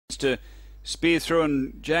to spear through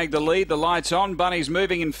and jag the lead. The light's on. Bunny's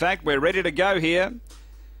moving, in fact. We're ready to go here.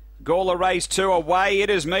 Gawler-2802 away.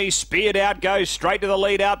 It is me. Speared out, goes straight to the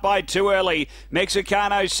lead, out by too early.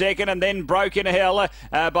 Mexicano second, and then Broken Hill.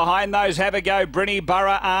 Behind those, have a go. Brinny,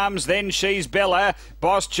 Borough Arms, then She's Bella.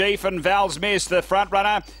 Boss Chief and Val's Miss. The front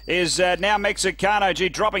runner is now Mexicano. Gee,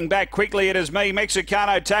 dropping back quickly. It is me.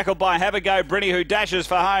 Mexicano tackled by Have a Go Brinny, who dashes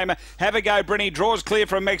for home. Have a Go Brinny draws clear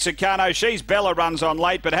from Mexicano. She's Bella runs on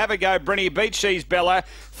late, but Have a Go Brinny beats She's Bella.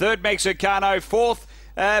 Third, Mexicano. Fourth,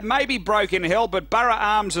 maybe Broken Hill, but Borough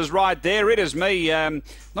Arms is right there. It is me.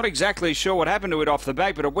 Not exactly sure what happened to it off the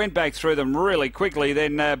back, but it went back through them really quickly.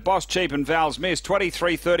 Then Boss Cheap and Val's Miss,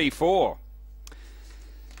 23.34.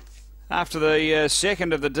 After the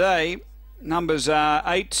second of the day, numbers are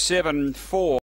 8, 7, 4.